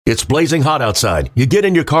It's blazing hot outside. You get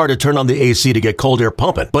in your car to turn on the AC to get cold air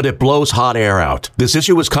pumping, but it blows hot air out. This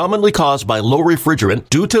issue is commonly caused by low refrigerant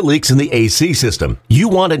due to leaks in the AC system. You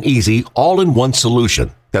want an easy, all-in-one solution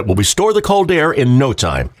that will restore the cold air in no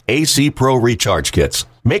time. AC Pro Recharge Kits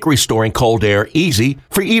make restoring cold air easy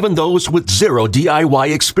for even those with zero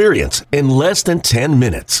DIY experience in less than 10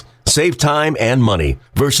 minutes. Save time and money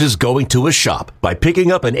versus going to a shop by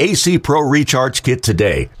picking up an AC Pro Recharge Kit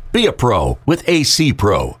today. Be a pro with AC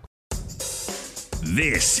Pro.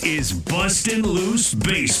 This is Bustin' Loose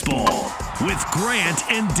Baseball with Grant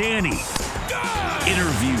and Danny.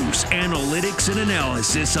 Interviews, analytics, and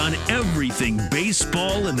analysis on everything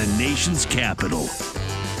baseball in the nation's capital.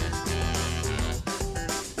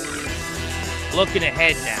 Looking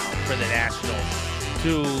ahead now for the Nationals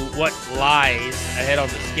to what lies ahead on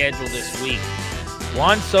the schedule this week.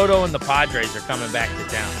 Juan Soto and the Padres are coming back to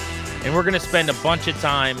town. And we're going to spend a bunch of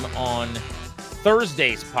time on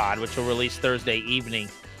Thursday's pod, which will release Thursday evening.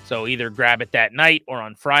 So either grab it that night or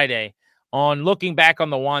on Friday, on looking back on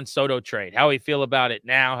the Juan Soto trade, how we feel about it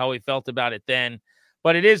now, how we felt about it then.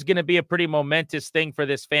 But it is going to be a pretty momentous thing for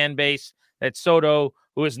this fan base that Soto,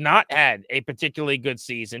 who has not had a particularly good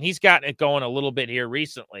season, he's gotten it going a little bit here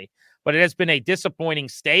recently, but it has been a disappointing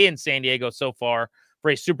stay in San Diego so far for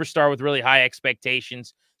a superstar with really high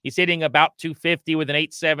expectations. He's hitting about 250 with an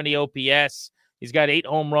 870 OPS. He's got 8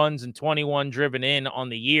 home runs and 21 driven in on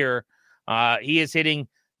the year. He is hitting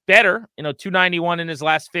better, 291 in his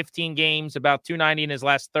last 15 games, about 290 in his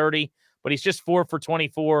last 30, but he's just 4 for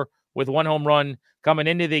 24 with 1 home run coming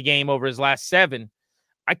into the game over his last 7.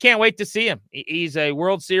 I can't wait to see him. He's a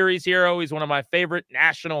World Series hero. He's one of my favorite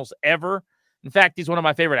Nationals ever. In fact, he's one of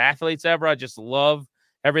my favorite athletes ever. I just love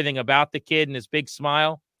everything about the kid and his big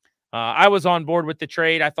smile. I was on board with the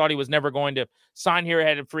trade. I thought he was never going to sign here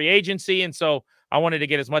ahead of free agency, and so I wanted to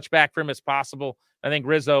get as much back from him as possible. I think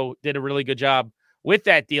Rizzo did a really good job with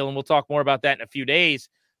that deal, and we'll talk more about that in a few days.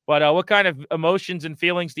 But what kind of emotions and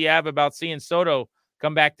feelings do you have about seeing Soto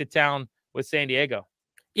come back to town with San Diego?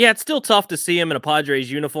 Yeah, it's still tough to see him in a Padres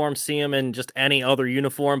uniform, see him in just any other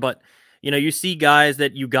uniform, but you see guys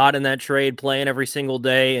that you got in that trade playing every single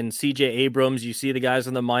day, and CJ Abrams, you see the guys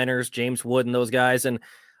in the minors, James Wood and those guys, and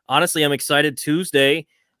honestly, I'm excited. Tuesday,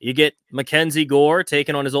 you get Mackenzie Gore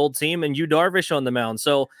taking on his old team and Yu Darvish on the mound.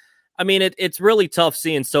 So, I mean, it's really tough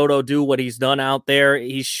seeing Soto do what he's done out there.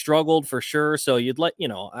 He's struggled for sure. So you'd like,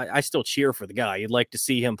 I still cheer for the guy. You'd like to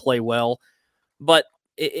see him play well, but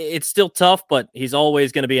it's still tough, but he's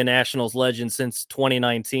always going to be a Nationals legend since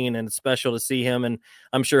 2019. And it's special to see him. And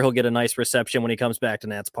I'm sure he'll get a nice reception when he comes back to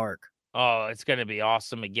Nats Park. Oh, it's going to be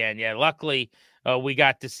awesome again. Yeah, luckily we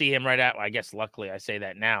got to see him right at, I guess luckily I say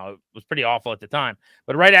that now. It was pretty awful at the time.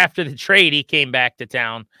 But right after the trade, he came back to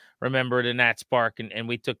town, remember, to Nats Park, and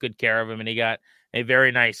we took good care of him, and he got a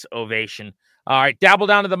very nice ovation. All right, dabble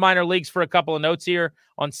down to the minor leagues for a couple of notes here.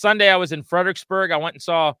 On Sunday, I was in Fredericksburg. I went and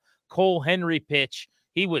saw Cole Henry pitch.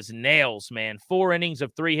 He was nails, man. 4 innings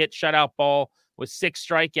of 3-hit shutout ball with 6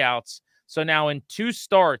 strikeouts. So now in 2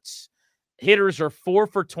 starts, hitters are 4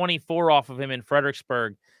 for 24 off of him in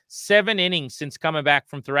Fredericksburg. 7 innings since coming back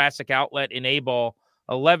from thoracic outlet in A-ball.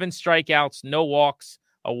 11 strikeouts, no walks,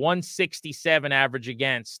 a 167 average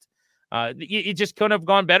against. You just couldn't have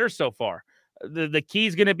gone better so far. The key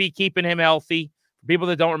is going to be keeping him healthy. For people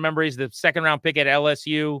that don't remember, he's the second-round pick at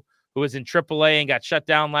LSU who was in AAA and got shut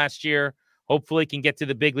down last year. Hopefully can get to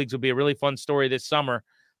the big leagues. Will be a really fun story this summer.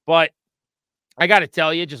 But I got to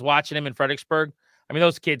tell you, just watching him in Fredericksburg, I mean,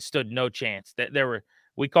 those kids stood no chance.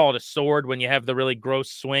 We call it a sword when you have the really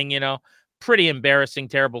gross swing, pretty embarrassing,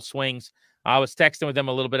 terrible swings. I was texting with him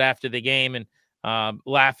a little bit after the game and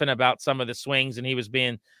laughing about some of the swings, and he was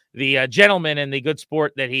being the gentleman and the good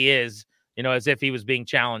sport that he is, as if he was being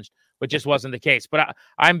challenged, but just wasn't the case. But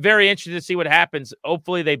I'm very interested to see what happens.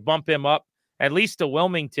 Hopefully they bump him up at least to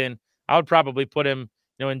Wilmington. I would probably put him,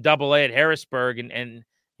 in Double-A at Harrisburg and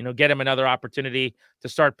get him another opportunity to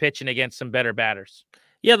start pitching against some better batters.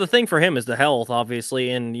 Yeah, the thing for him is the health,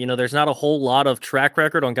 obviously, and, there's not a whole lot of track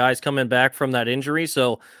record on guys coming back from that injury,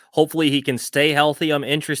 so hopefully he can stay healthy. I'm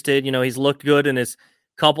interested. He's looked good in his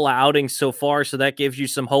couple of outings so far, so that gives you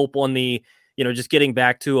some hope on the, just getting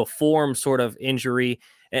back to a form sort of injury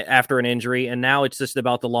after an injury, and now it's just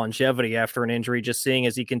about the longevity after an injury, just seeing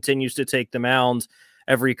as he continues to take the mound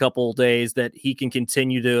every couple of days that he can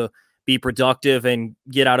continue to be productive and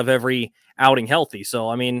get out of every outing healthy. So,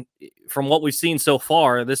 I mean, from what we've seen so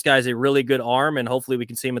far, this guy's a really good arm, and hopefully we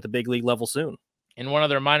can see him at the big league level soon. And one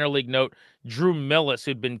other minor league note, Drew Millis,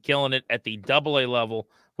 who'd been killing it at the Double-A level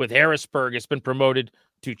with Harrisburg, has been promoted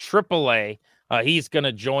to Triple-A. He's going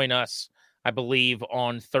to join us, I believe,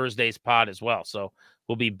 on Thursday's pod as well. So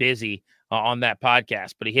will be busy on that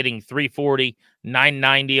podcast. But he's hitting 340,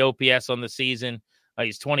 990 OPS on the season.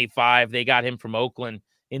 He's 25. They got him from Oakland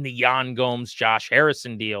in the Jan Gomes, Josh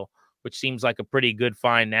Harrison deal, which seems like a pretty good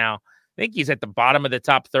find now. I think he's at the bottom of the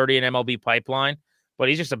top 30 in MLB pipeline, but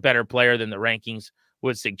he's just a better player than the rankings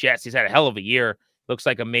would suggest. He's had a hell of a year. Looks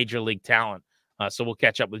like a major league talent. So we'll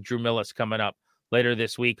catch up with Drew Millis coming up later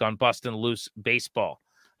this week on Bustin' Loose Baseball.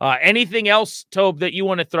 Anything else, Tobe, that you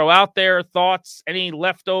want to throw out there? Thoughts? Any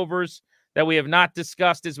leftovers that we have not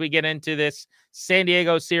discussed as we get into this San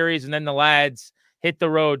Diego series and then the Lads hit the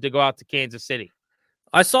road to go out to Kansas City?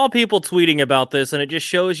 I saw people tweeting about this, and it just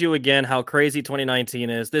shows you again how crazy 2019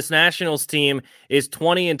 is. This Nationals team is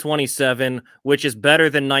 20-27, which is better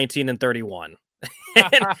than 19-31.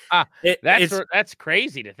 That's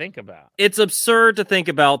crazy to think about. It's absurd to think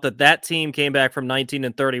about that team came back from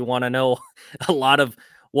 19-31. I know a lot of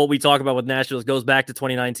what we talk about with Nationals goes back to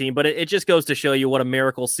 2019, but it just goes to show you what a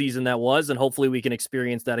miracle season that was, and hopefully we can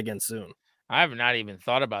experience that again soon. I have not even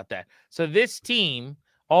thought about that. So this team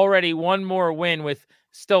already one more win with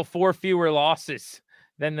still 4 fewer losses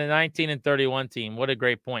than the 19-31 team. What a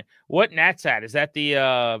great point. What Nats at? Is that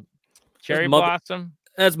the cherry blossom?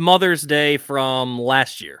 That's Mother's Day from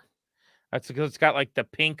last year. That's because it's got like the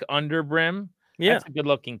pink underbrim. Yeah. That's a good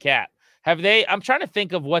looking cap. I'm trying to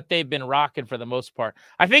think of what they've been rocking for the most part.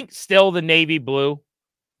 I think still the navy blue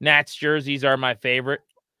Nats jerseys are my favorite.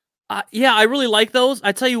 Yeah, I really like those.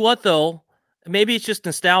 I tell you what, though, maybe it's just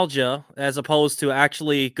nostalgia as opposed to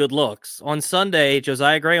actually good looks. On Sunday,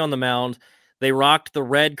 Josiah Gray on the mound, they rocked the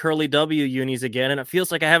red curly W unis again, and it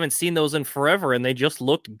feels like I haven't seen those in forever, and they just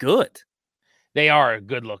looked good. They are a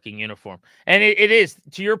good-looking uniform. And it is,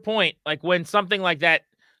 to your point, like when something like that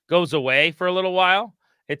goes away for a little while,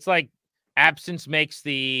 it's like absence makes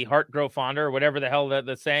the heart grow fonder, or whatever the hell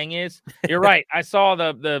the saying is. You're right. I saw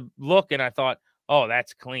the look, and I thought, oh,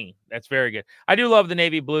 that's clean. That's very good. I do love the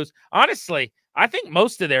navy blues. Honestly, I think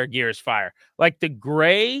most of their gear is fire. Like the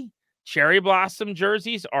gray cherry blossom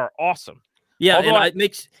jerseys are awesome. Yeah, and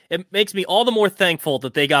it makes me all the more thankful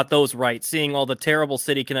that they got those right, seeing all the terrible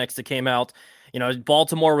City Connects that came out. You know,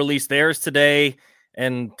 Baltimore released theirs today,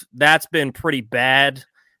 and that's been pretty bad.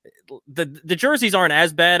 The jerseys aren't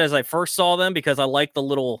as bad as I first saw them because I like the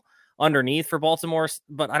little underneath for Baltimore,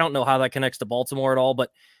 but I don't know how that connects to Baltimore at all.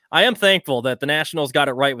 But I am thankful that the Nationals got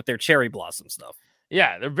it right with their cherry blossom stuff.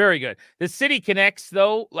 Yeah, they're very good. The City Connects,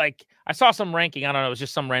 though, like I saw some ranking. I don't know. It was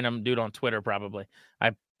just some random dude on Twitter, probably.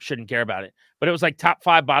 I shouldn't care about it. But it was like top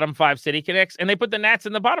 5, bottom 5 City Connects, and they put the Nats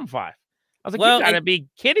in the bottom 5. I was like, you gotta be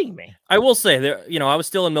kidding me. I will say, I was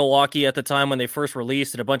still in Milwaukee at the time when they first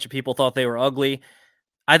released, and a bunch of people thought they were ugly.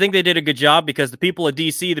 I think they did a good job because the people of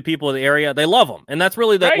DC, the people of the area, they love them. And that's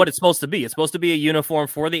really what it's supposed to be. It's supposed to be a uniform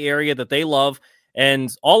for the area that they love,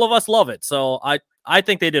 and all of us love it. So I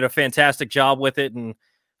think they did a fantastic job with it, and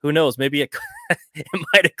who knows, maybe it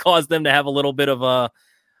might have caused them to have a little bit of a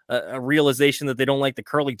realization that they don't like the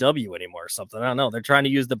curly W anymore or something. I don't know. They're trying to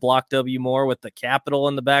use the block W more with the capital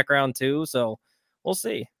in the background too. So we'll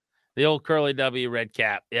see. The old curly W red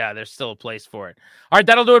cap. Yeah, there's still a place for it. All right,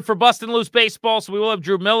 that'll do it for Bustin' Loose Baseball. So we will have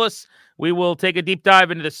Drew Millis. We will take a deep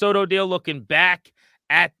dive into the Soto deal, looking back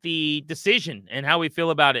at the decision and how we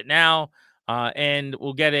feel about it now. And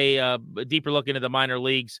we'll get a deeper look into the minor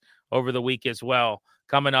leagues over the week as well,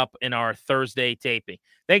 coming up in our Thursday taping.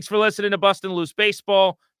 Thanks for listening to Bustin' Loose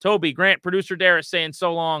Baseball. Toby, Grant, producer Darius saying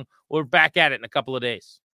so long. We're back at it in a couple of days.